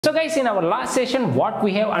So guys, in our last session, what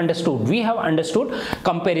we have understood? We have understood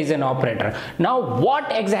comparison operator. Now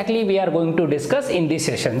what exactly we are going to discuss in this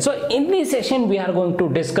session? So in this session, we are going to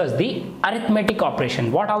discuss the arithmetic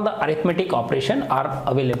operation. What all the arithmetic operation are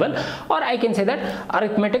available, or I can say that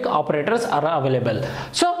arithmetic operators are available.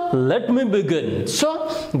 So let me begin. So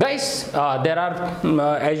guys, there are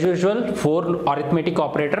as usual 4 arithmetic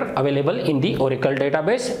operator available in the Oracle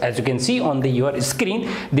database. As you can see on your screen,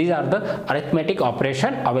 these are the arithmetic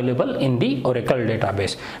operation available in the Oracle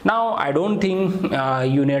database. Now I don't think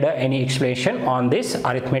you need any explanation on this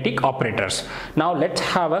arithmetic operators. Now let's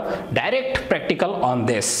have a direct practical on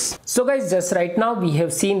this. So guys, just right now we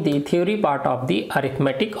have seen the theory part of the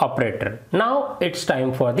arithmetic operator. Now it's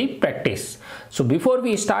time for the practice. So before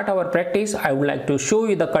we start our practice, I would like to show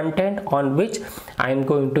you the content on which I am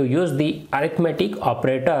going to use the arithmetic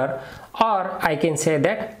operator, or I can say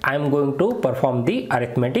that I am going to perform the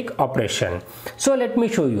arithmetic operation. So let me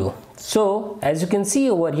show you. So as you can see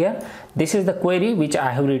over here, this is the query which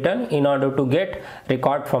I have written in order to get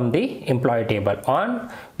record from the employee table, on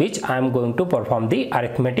which I am going to perform the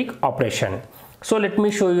arithmetic operation. So let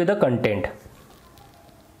me show you the content.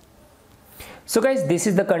 So guys, this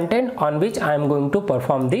is the content on which I am going to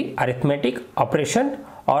perform the arithmetic operation,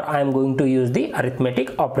 or I am going to use the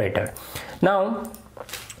arithmetic operator. Now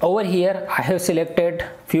over here I have selected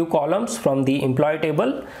few columns from the employee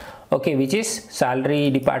table, okay, which is salary,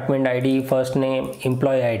 department ID, first name,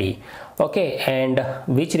 employee ID, okay, and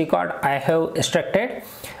which record I have extracted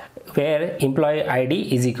where employee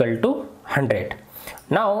ID is equal to 100.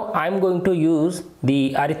 Now I am going to use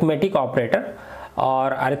the arithmetic operator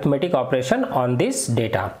or arithmetic operation on this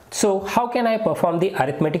data. So how can I perform the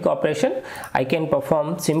arithmetic operation? I can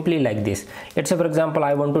perform simply like this. Let's say for example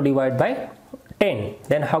I want to divide by 10.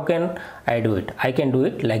 Then how can I do it? I can do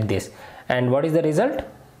it like this. And what is the result?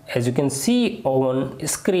 As you can see on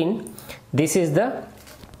screen, this is the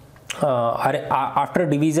after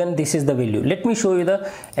division, this is the value. Let me show you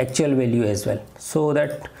the actual value as well, so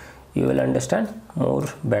that you will understand more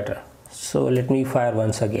better. So let me fire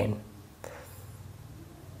once again.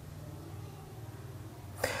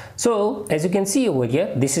 So as you can see over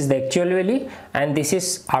here, this is the actual value and this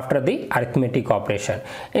is after the arithmetic operation.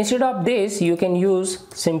 Instead of this, you can use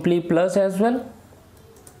simply plus as well.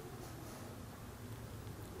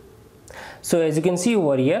 So as you can see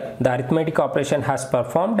over here, the arithmetic operation has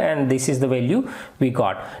performed and this is the value we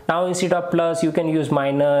got. Now instead of plus, you can use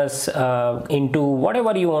minus, into,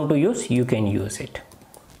 whatever you want to use, you can use it.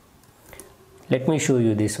 Let me show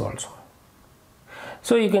you this also.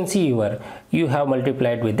 So you can see here you have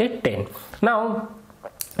multiplied with the 10. Now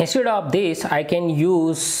instead of this, I can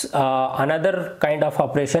use another kind of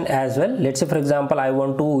operation as well. Let's say for example I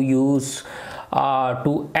want to use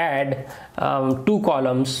to add 2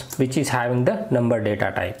 columns which is having the number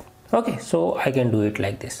data type. Okay, so I can do it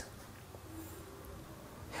like this.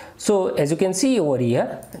 So as you can see over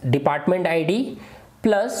here, department ID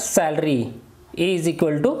plus salary is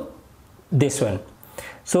equal to this one.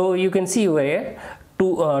 So you can see over here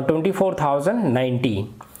 24,090.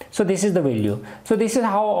 So this is the value. So this is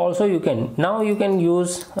how also you can, now you can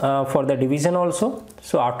use for the division also.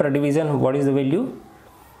 So after division, what is the value?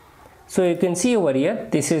 So you can see over here,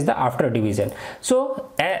 this is the after division. So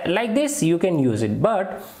like this you can use it,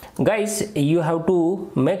 but guys, you have to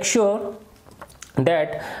make sure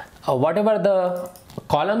that whatever the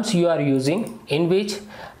columns you are using, in which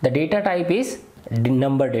the data type is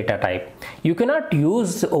number data type, you cannot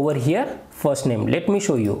use over here first name. Let me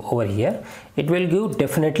show you over here, it will give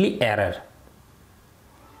definitely error.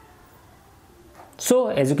 So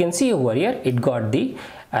as you can see over here, it got the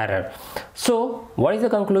error. So what is the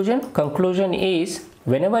conclusion? Conclusion is,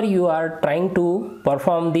 whenever you are trying to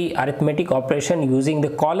perform the arithmetic operation using the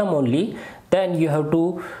column only, then you have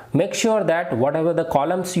to make sure that whatever the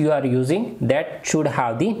columns you are using, that should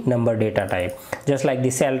have the number data type, just like the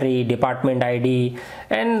salary, department ID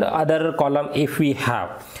and other column if we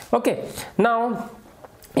have. Okay, now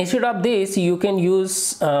instead of this, you can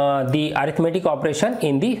use the arithmetic operation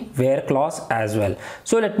in the where clause as well.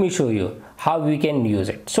 So let me show you how we can use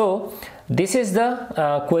it. So this is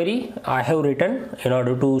the query I have written in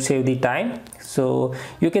order to save the time. So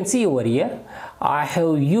you can see over here, I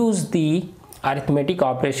have used the arithmetic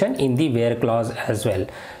operation in the where clause as well.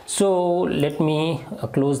 So let me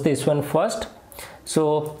close this one first.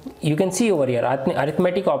 So you can see over here,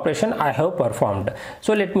 arithmetic operation I have performed.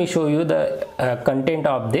 So let me show you the content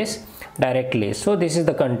of this directly. So this is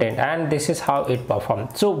the content and this is how it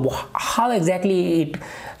performed. So how exactly it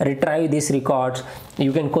retrieve these records,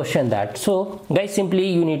 you can question that. So guys, simply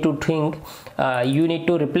you need to think, you need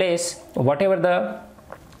to replace whatever the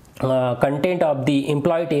content of the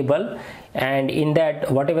employee table, and in that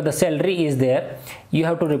whatever the salary is there, you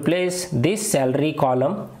have to replace this salary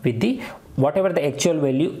column with the whatever the actual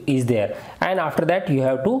value is there, and after that you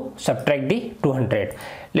have to subtract the 200.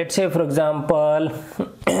 Let's say for example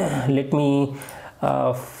let me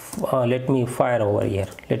fire over here,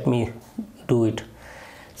 let me do it.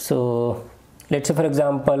 So let's say for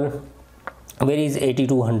example, where is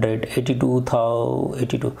 8200,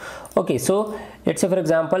 82,082. Okay, so let's say for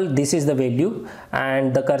example this is the value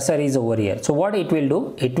and the cursor is over here. So what it will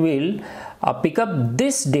do, it will pick up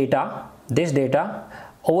this data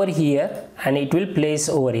over here and it will place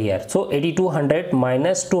over here. So 8200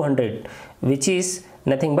 minus 200, which is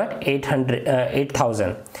nothing but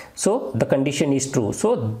 8000. So the condition is true,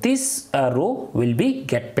 so this row will be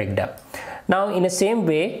get picked up. Now in the same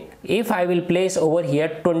way, if I will place over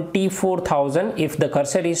here 24,000, if the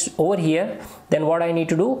cursor is over here, then what I need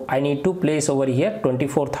to do, I need to place over here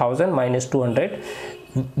 24,000 minus 200,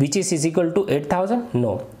 which is equal to 8,000.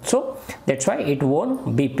 No, so that's why it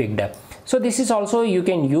won't be picked up. So this is also you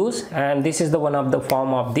can use, and this is the one of the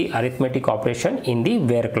form of the arithmetic operation in the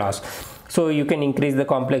where clause. So you can increase the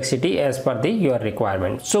complexity as per your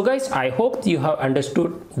requirement. So guys, I hope you have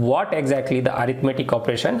understood what exactly the arithmetic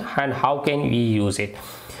operation and how can we use it.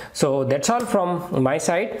 So that's all from my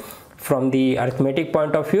side from the arithmetic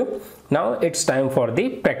point of view. Now it's time for the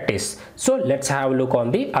practice. So let's have a look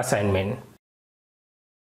on the assignment.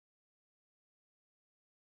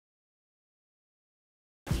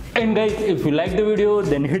 And guys, if you like the video,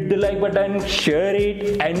 then hit the like button, share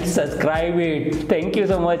it and subscribe it. Thank you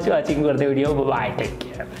so much for watching for the video. Bye bye, take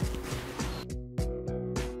care.